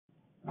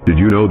Did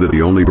you know that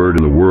the only bird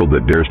in the world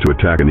that dares to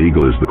attack an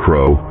eagle is the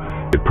crow?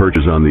 It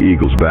perches on the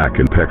eagle's back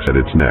and pecks at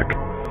its neck.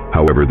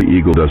 However, the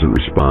eagle doesn't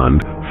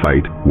respond,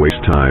 fight, waste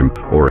time,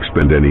 or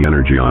expend any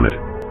energy on it.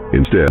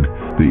 Instead,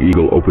 the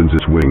eagle opens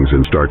its wings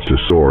and starts to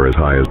soar as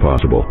high as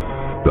possible.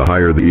 The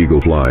higher the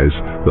eagle flies,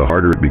 the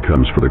harder it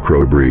becomes for the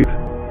crow to breathe.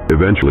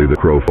 Eventually, the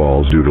crow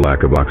falls due to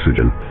lack of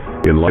oxygen.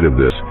 In light of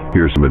this,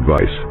 here's some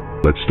advice.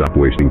 Let's stop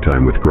wasting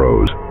time with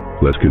crows.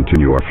 Let's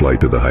continue our flight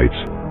to the heights,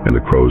 and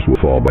the crows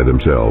will fall by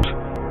themselves.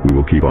 We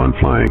will keep on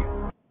flying.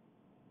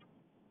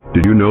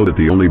 Did you know that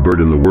the only bird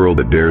in the world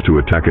that dares to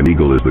attack an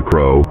eagle is the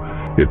crow?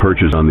 It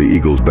perches on the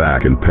eagle's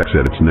back and pecks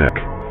at its neck.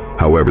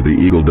 However, the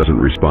eagle doesn't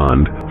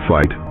respond,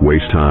 fight,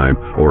 waste time,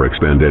 or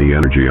expend any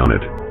energy on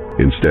it.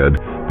 Instead,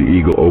 the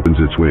eagle opens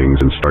its wings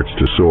and starts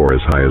to soar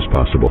as high as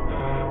possible.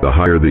 The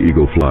higher the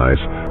eagle flies,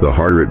 the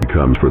harder it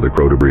becomes for the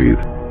crow to breathe.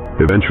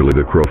 Eventually,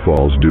 the crow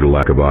falls due to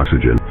lack of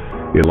oxygen.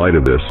 In light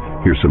of this,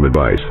 here's some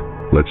advice.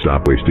 Let's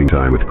stop wasting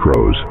time with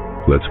crows.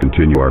 Let's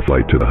continue our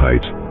flight to the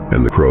heights,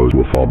 and the crows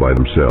will fall by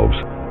themselves.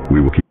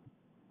 We will keep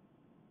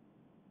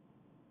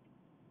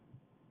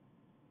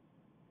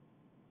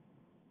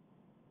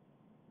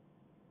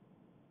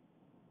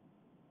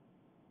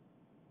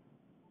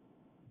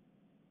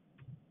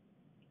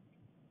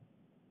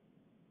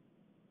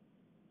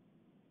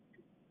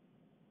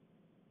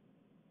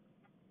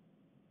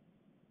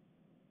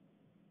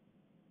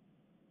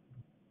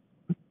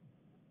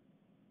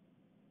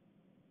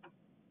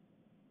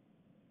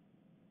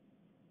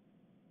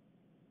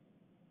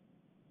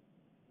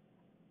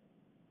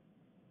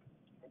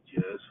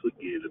Just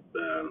forget about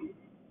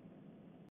them.